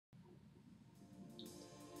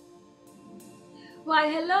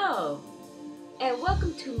Why, hello, and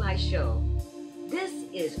welcome to my show. This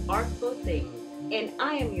is Artful Things, and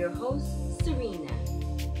I am your host, Serena.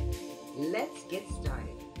 Let's get started.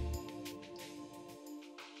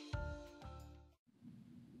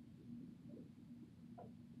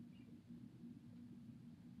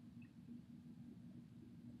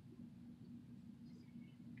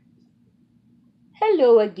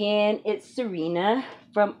 Hello again, it's Serena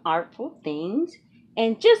from Artful Things,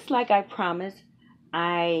 and just like I promised,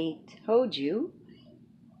 I told you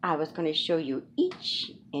I was going to show you each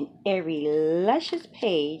and every luscious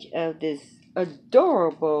page of this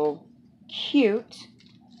adorable, cute,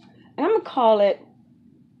 and I'm going to call it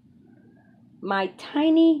my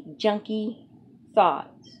Tiny Junkie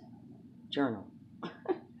Thoughts Journal.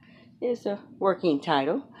 It's a working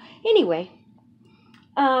title. Anyway,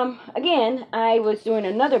 again, I was doing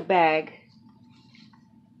another bag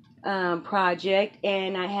project,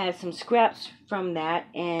 and I had some scraps from that,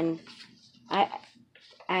 and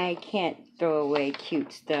I can't throw away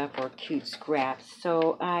cute stuff or cute scraps.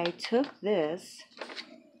 So I took this,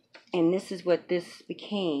 and this is what this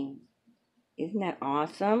became. Isn't that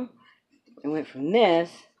awesome? I went from this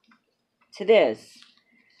to this.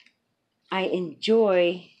 I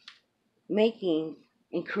enjoy making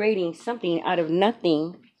and creating something out of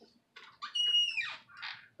nothing.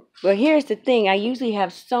 But here's the thing. I usually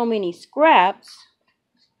have so many scraps.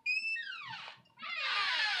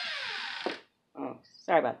 Oh,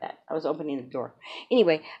 sorry about that. I was opening the door.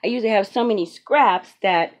 Anyway, I usually have so many scraps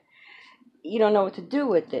that you don't know what to do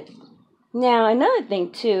with it. Now, another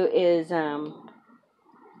thing, too, is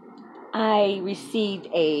I received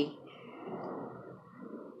a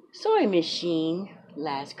sewing machine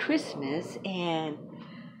last Christmas, and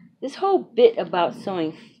this whole bit about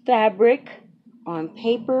sewing fabric on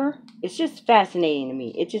paper, it's just fascinating to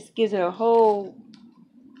me. It just gives it a whole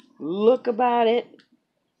look about it.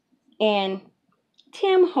 And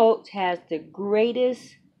Tim Holtz has the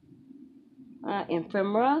greatest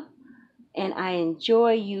ephemera, and I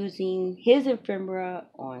enjoy using his ephemera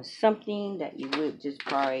on something that you would just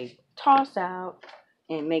probably toss out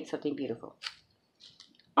and make something beautiful.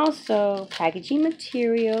 Also, packaging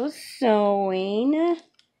materials, sewing,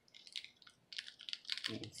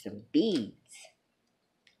 and some beads.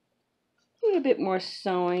 A little bit more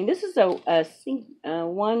sewing. This is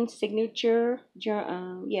one signature.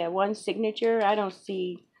 One signature. I don't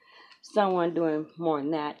see someone doing more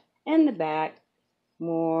than that. And the back,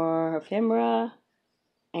 more ephemera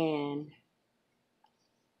and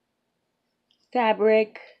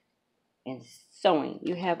fabric and sewing.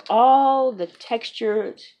 You have all the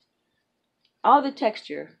texture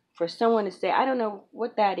for someone to say, I don't know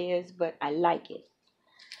what that is, but I like it.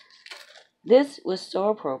 This was so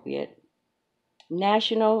appropriate.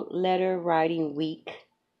 National Letter Writing Week,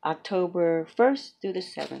 October 1st through the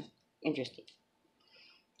 7th. Interesting.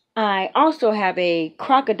 I also have a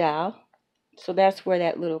crocodile, so that's where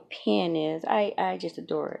that little pin is. I just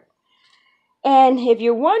adore it. And if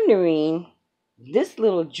you're wondering, this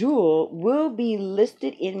little jewel will be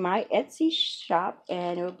listed in my Etsy shop,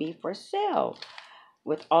 and it will be for sale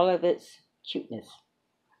with all of its cuteness.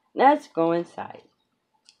 Let's go inside.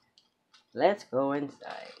 Let's go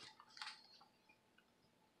inside.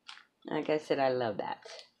 Like I said, I love that.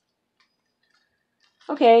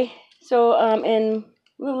 Okay, so and a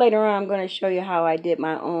little later on, I'm going to show you how I did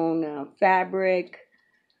my own fabric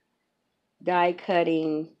die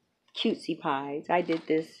cutting cutesy pies. I did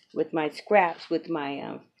this with my scraps with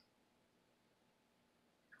my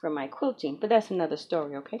from my quilting, but that's another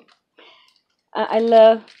story. Okay. I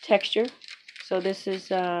love texture, so this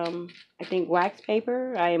is I think wax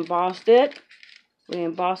paper. I embossed it with an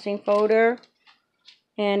embossing folder,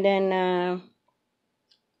 and then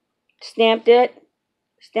stamped it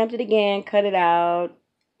again, cut it out.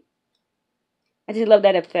 I just love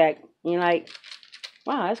that effect. You're like,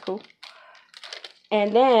 wow, that's cool.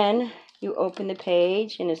 And then you open the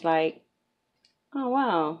page, and it's like, oh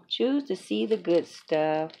wow, choose to see the good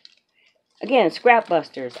stuff. Again, scrap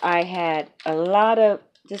busters. I had a lot of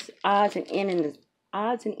just odds and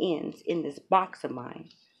ends in this box of mine.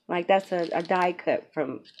 Like that's a die cut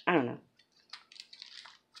from, I don't know.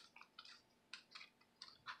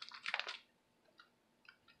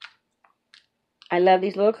 I love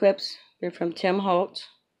these little clips. They're from Tim Holtz.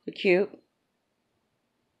 They're cute.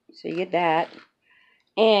 So you get that.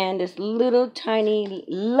 And this little tiny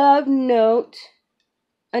love note.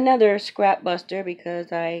 Another scrap buster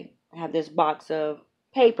because I have this box of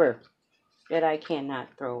paper that I cannot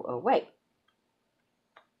throw away.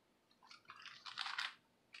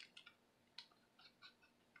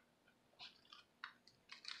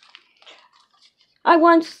 I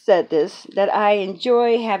once said this, that I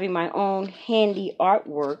enjoy having my own handy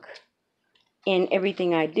artwork in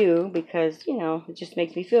everything I do because, you know, it just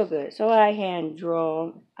makes me feel good. So I hand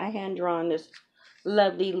drawn this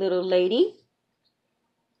lovely little lady.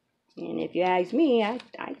 And if you ask me, I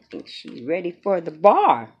think she's ready for the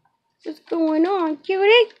bar. What's going on,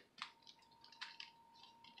 cutie?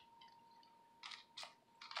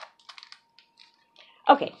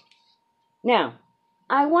 Okay, now,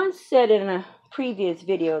 I once said in a previous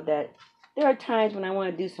video that there are times when I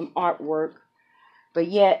want to do some artwork, but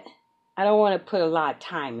yet I don't want to put a lot of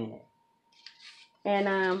time in it.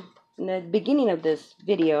 And in the beginning of this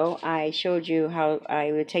video, I showed you how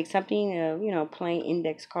I would take something, you know, plain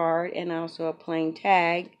index card and also a plain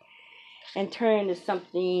tag, and turn it into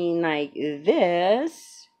something like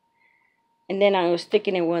this. And then I was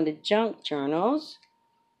sticking in one of the junk journals,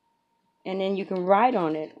 and then you can write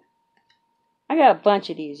on it. I got a bunch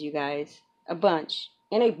of these, you guys, a bunch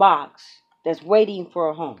in a box that's waiting for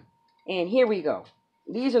a home. And here we go.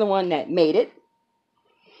 These are the one that made it.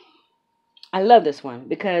 I love this one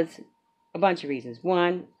because a bunch of reasons.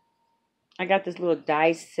 One, I got this little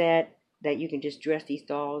dice set that you can just dress these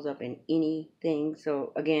dolls up in anything.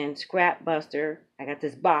 So again, scrap buster. I got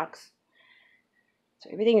this box. So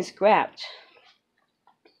everything is scrapped.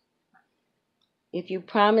 If you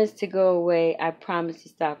promise to go away, I promise to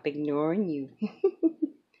stop ignoring you.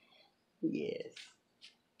 Yes.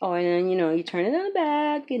 Oh, and then, you know, you turn it on the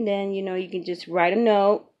back, and then, you know, you can just write a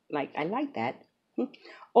note. Like, I like that.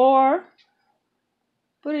 Or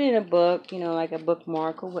put it in a book, you know, like a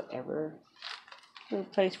bookmark or whatever. A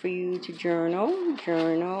place for you to journal.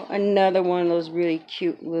 Another one of those really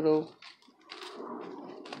cute little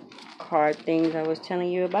card things I was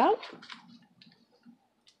telling you about.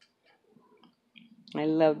 I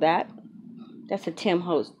love that. That's a Tim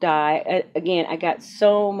Holtz die. Again, I got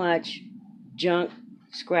so much junk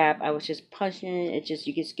scrap. I was just punching it. It just,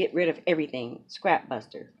 you can just get rid of everything. Scrap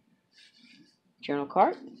buster. Journal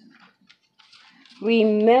card.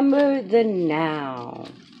 Remember the now.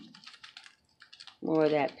 More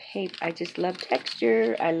of that paper. I just love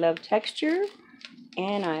texture. I love texture.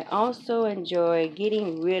 And I also enjoy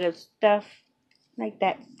getting rid of stuff like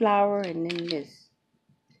that flower and then this.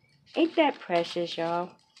 Ain't that precious,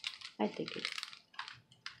 y'all? I think it's.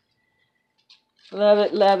 Love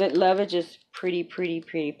it, love it, love it. Just pretty, pretty,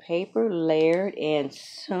 pretty paper, layered and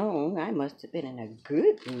sewn. I must have been in a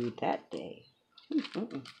good mood that day.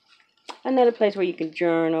 Another place where you can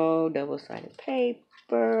journal, double-sided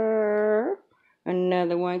paper.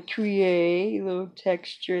 Another one, create a little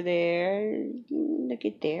texture there. Look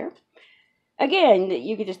at there. Again,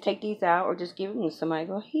 you could just take these out or just give them to somebody.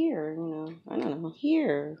 Go here, you know. I don't know.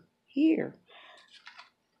 Here.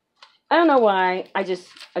 I don't know why. I just,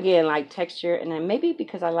 again, like texture. And then maybe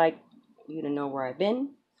because I like you to know where I've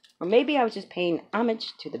been. Or maybe I was just paying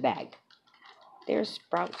homage to the bag. There's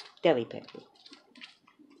Sprouts Deli Pepper.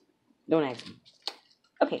 Don't ask me.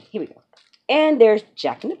 Okay, here we go. And there's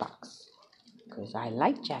Jack in the Box. Because I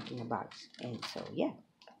like Jack in the Box. And so, yeah.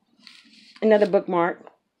 Another bookmark.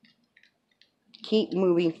 Keep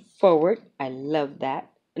moving forward. I love that.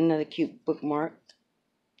 Another cute bookmark.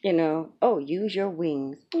 You know, oh, use your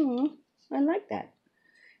wings. I like that.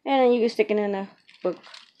 And then you can stick it in a book.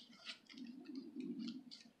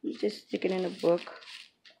 You just stick it in a book.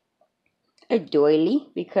 A doily,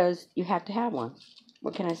 because you have to have one.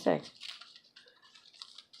 What can I say?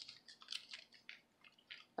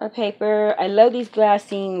 A paper. I love these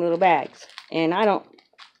glassine little bags. And I don't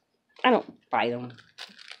buy them.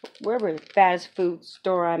 Wherever the fast food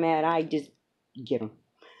store I'm at, I just get them.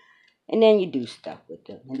 And then you do stuff with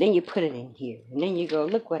them. And then you put it in here. And then you go,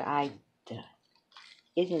 look what I've done.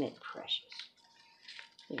 Isn't it precious?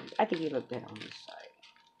 I think you look better on this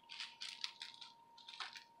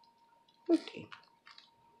side. Okay.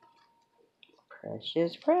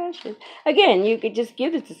 Precious, precious. Again, you could just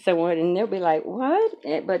give it to someone and they'll be like, what?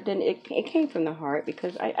 But then it came from the heart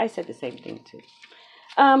because I said the same thing too.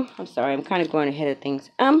 I'm sorry. I'm kind of going ahead of things.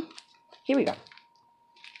 Here we go.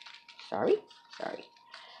 Sorry.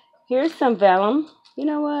 Here's some vellum. You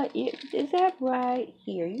know what? Is that right?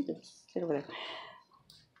 Here, you can sit over there.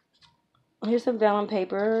 Here's some vellum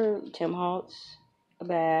paper. Tim Holtz. A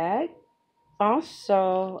bag.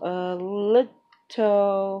 Also, a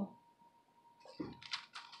little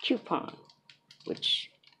coupon, which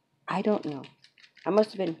I don't know. I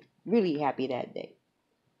must have been really happy that day.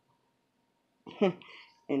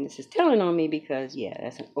 And this is telling on me because, yeah,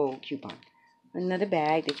 that's an old coupon. Another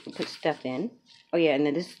bag that you can put stuff in. Oh, yeah, and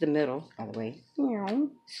then this is the middle, by the way.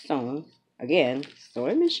 Sewn. Again,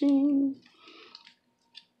 sewing machine.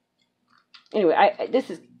 Anyway, this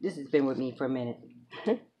has been with me for a minute.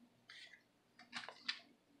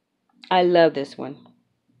 I love this one.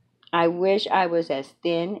 I wish I was as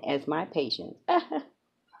thin as my patient.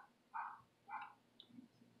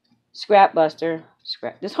 Scrap buster.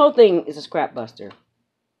 Scrap. This whole thing is a scrap buster.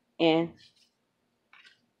 And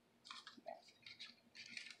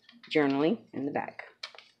journaling in the back.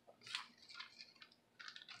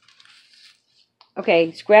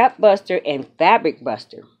 Okay, scrap buster and fabric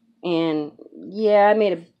buster. And yeah,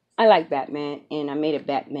 I like Batman, and I made a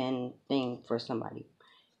Batman thing for somebody.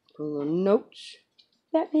 Put little notes.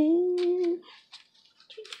 Batman.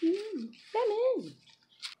 Batman.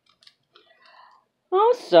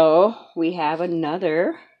 Also, we have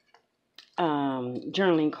another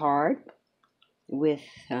journaling card with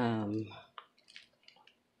some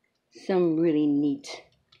really neat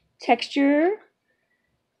texture,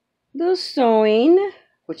 little sewing,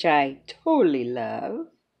 which I totally love,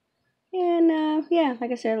 and yeah,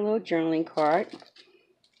 like I said, a little journaling card.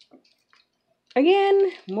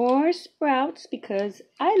 Again, more sprouts because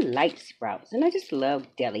I like sprouts and I just love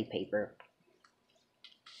deli paper.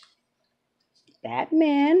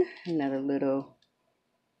 Batman, another little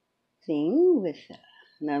thing with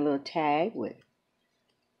another little tag with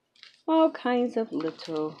all kinds of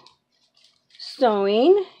little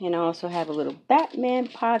sewing, and I also have a little Batman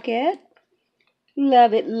pocket.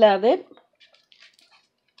 Love it, love it.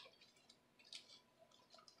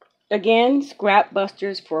 Again, scrap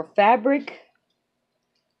busters for fabric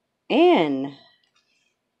and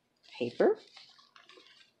paper.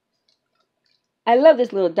 I love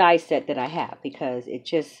this little die set that I have because it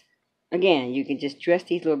just, again, you can just dress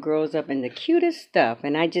these little girls up in the cutest stuff,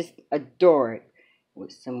 and I just adore it.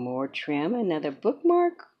 With some more trim, another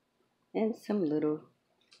bookmark, and some little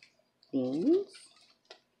things.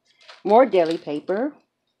 More deli paper,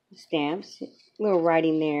 stamps, little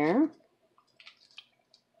writing there.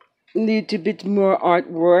 Little bit more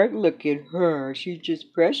artwork. Look at her, she's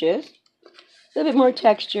just precious. A little bit more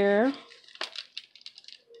texture.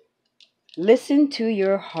 Listen to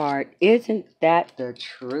your heart. Isn't that the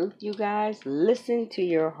truth, you guys? Listen to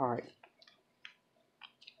your heart.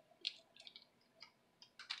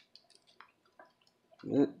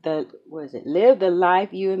 What is it? Live the life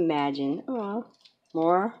you imagine. Oh,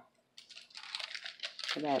 more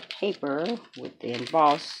of that paper with the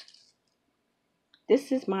emboss.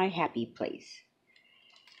 This is my happy place.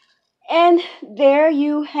 And there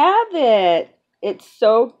you have it. It's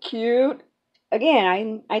so cute.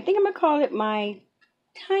 Again, I think I'm going to call it my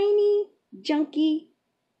Tiny Junkie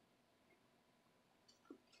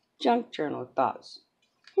Junk Journal thoughts.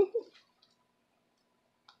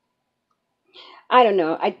 I don't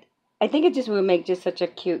know. I think it just will make just such a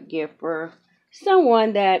cute gift for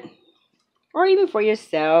someone that, or even for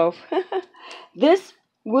yourself. This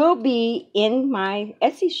will be in my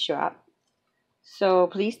Etsy shop, so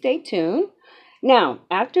please stay tuned. Now,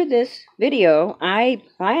 after this video, I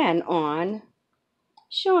plan on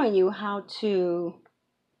showing you how to,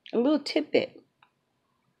 a little tidbit.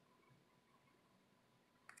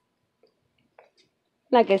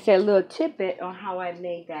 Like I said, a little tidbit on how I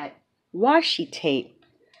made that washi tape.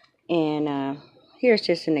 And here's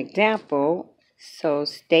just an example. So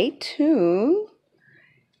stay tuned.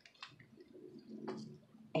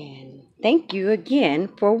 And thank you again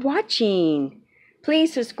for watching.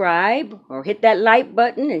 Please subscribe or hit that like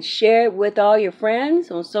button and share it with all your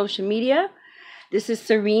friends on social media. This is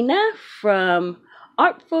Serena from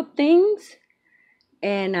Artful Things,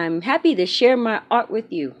 and I'm happy to share my art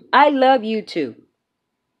with you. I love you too.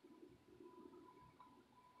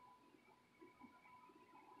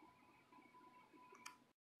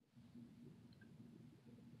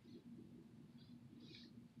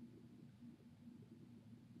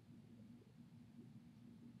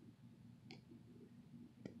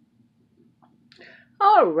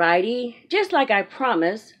 Alrighty, just like I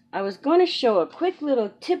promised, I was going to show a quick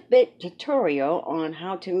little tidbit tutorial on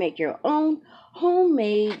how to make your own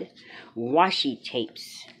homemade washi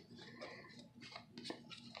tapes.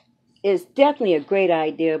 It's definitely a great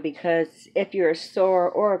idea because if you're a sewer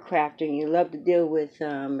or a crafter and you love to deal with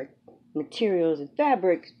materials and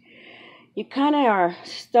fabrics, you kind of are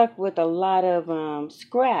stuck with a lot of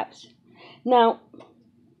scraps. Now,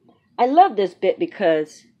 I love this bit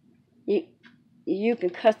because you can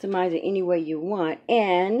customize it any way you want,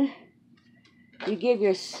 and you give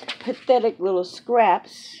your pathetic little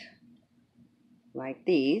scraps like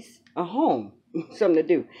these a home, something to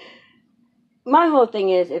do. My whole thing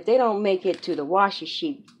is if they don't make it to the washi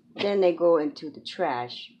sheet, then they go into the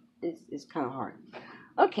trash. It's kind of hard.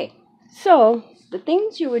 Okay, so the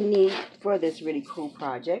things you would need for this really cool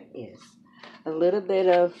project is a little bit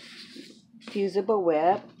of fusible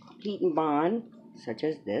web, heat and bond, such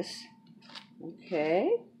as this. Okay.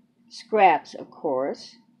 Scraps, of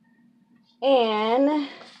course. And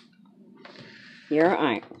your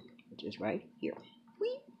iron, which is right here.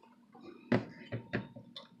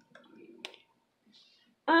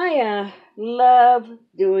 I love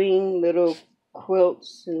doing little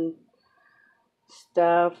quilts and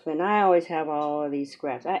stuff, and I always have all of these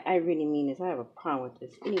scraps. I really mean this. I have a problem with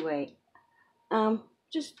this. Anyway,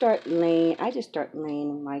 just start laying. I just start laying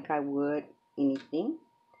them like I would anything.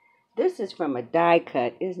 This is from a die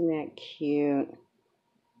cut. Isn't that cute?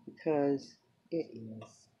 Because it is.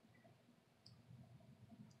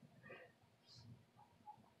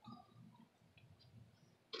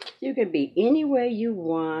 You can be any way you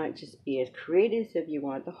want. Just be as creative as you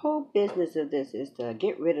want. The whole business of this is to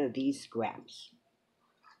get rid of these scraps.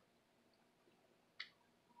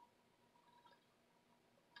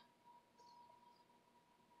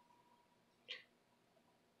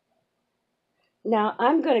 Now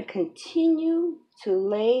I'm going to continue to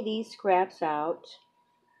lay these scraps out,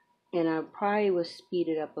 and I probably will speed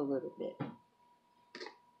it up a little bit.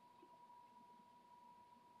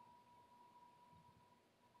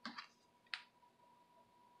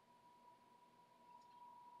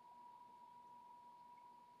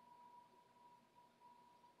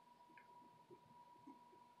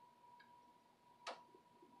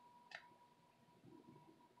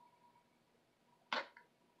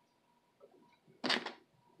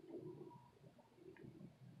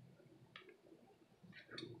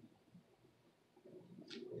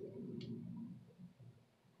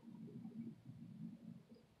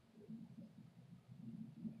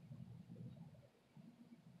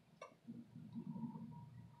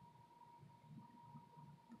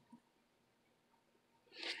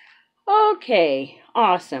 Okay,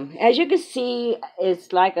 awesome. As you can see,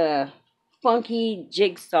 it's like a funky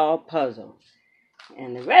jigsaw puzzle.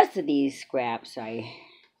 And the rest of these scraps, they're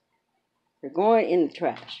going in the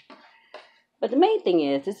trash. But the main thing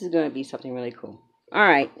is, this is going to be something really cool.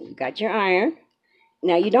 Alright, you got your iron.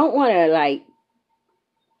 Now, you don't want to, like,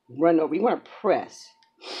 run over. You want to press.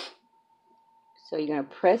 So, you're going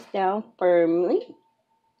to press down firmly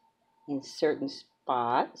in certain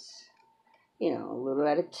spots. You know, a little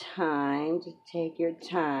at a time. Just take your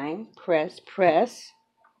time. Press, press.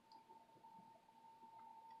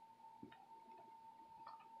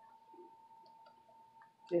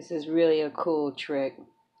 This is really a cool trick.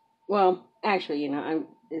 Well, actually, you know,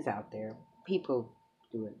 it's out there. People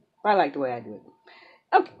do it. I like the way I do it.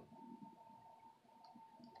 Okay.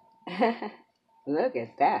 Look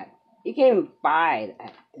at that. You can't even buy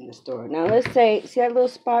that in the store. Now, let's say, see that little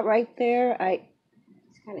spot right there?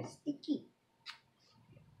 It's kind of sticky.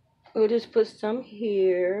 We'll just put some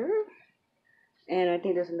here. And I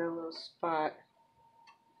think there's another little spot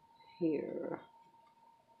here.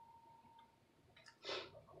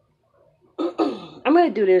 I'm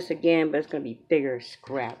going to do this again, but it's going to be bigger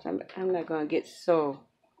scraps. I'm not going to get so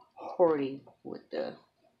hoardy with the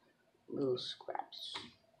little scraps.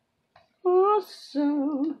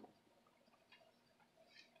 Awesome.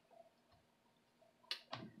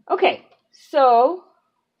 Okay, so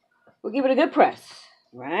we'll give it a good press,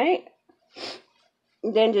 right?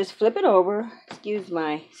 And then just flip it over. Excuse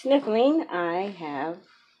my sniffling. I have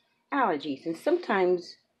allergies, and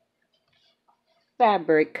sometimes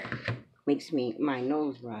fabric makes my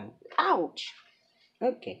nose run. Ouch.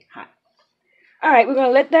 Okay, hot. All right, we're going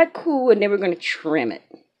to let that cool, and then we're going to trim it.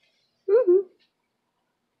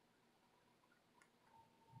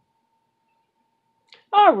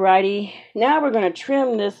 Alrighty, now we're going to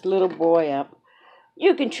trim this little boy up.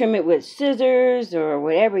 You can trim it with scissors or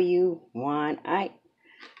whatever you want. I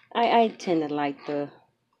tend to like the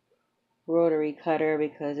rotary cutter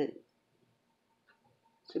because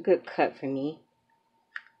it's a good cut for me.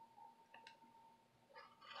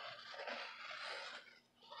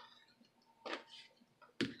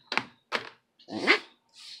 Okay.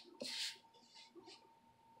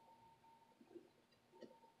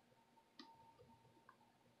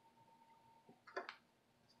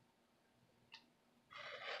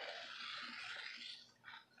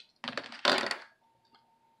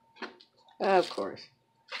 Of course.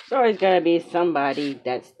 It's always got to be somebody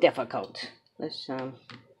that's difficult. Let's trim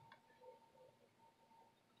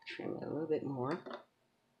it a little bit more.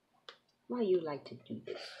 Why do you like to do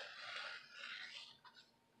this?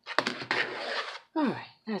 Alright,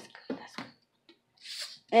 that's good, that's good.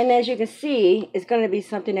 And as you can see, it's going to be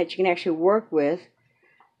something that you can actually work with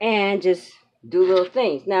and just do little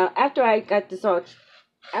things. Now, after I get this all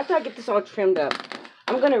trimmed up,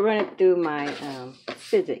 I'm going to run it through my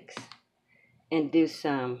physics and do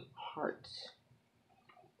some hearts.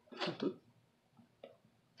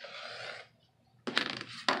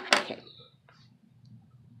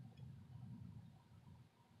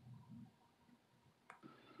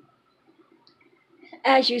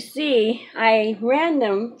 as you see, I ran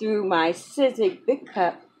them through my scissor big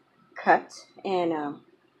cut, and well,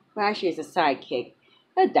 actually it's a sidekick,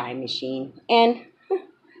 a die machine, and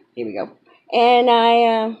here we go. And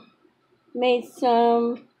I made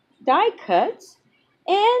some die cuts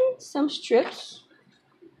and some strips.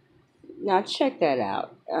 Now check that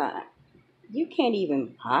out. You can't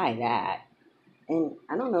even buy that, and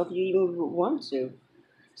I don't know if you even want to.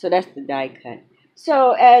 So that's the die cut.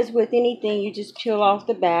 So as with anything, you just peel off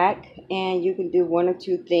the back, and you can do one or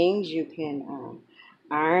two things. You can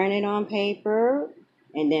iron it on paper,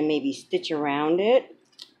 and then maybe stitch around it,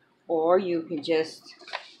 or you can just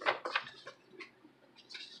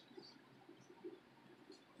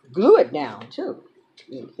glue it down too.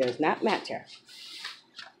 It does not matter.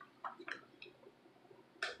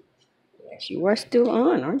 Yes, you are still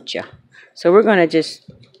on, aren't you? So we're gonna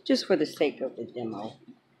just for the sake of the demo,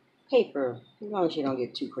 paper, as long as you don't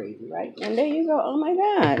get too crazy, right? And there you go. Oh my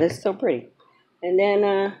God, that's so pretty. And then,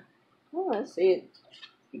 oh, let's see it.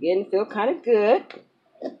 Beginning to feel kind of good.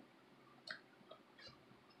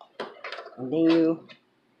 And then you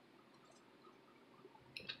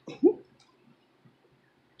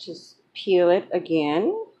just peel it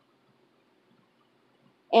again.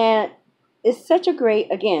 And it's such a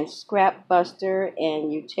great, again, scrap buster,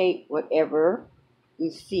 and you take whatever you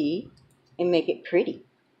see and make it pretty.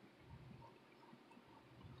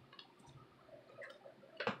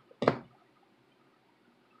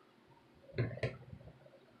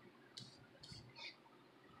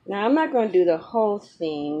 Now, I'm not going to do the whole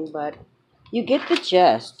thing, but you get the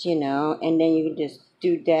gist, you know, and then you can just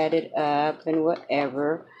doodad it up and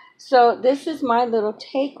whatever. So this is my little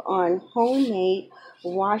take on homemade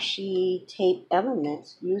washi tape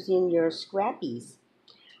elements using your scrappies.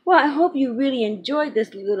 Well, I hope you really enjoyed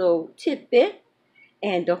this little tidbit.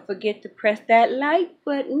 And don't forget to press that like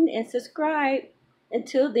button and subscribe.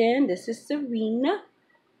 Until then, this is Serena,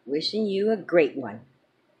 wishing you a great one.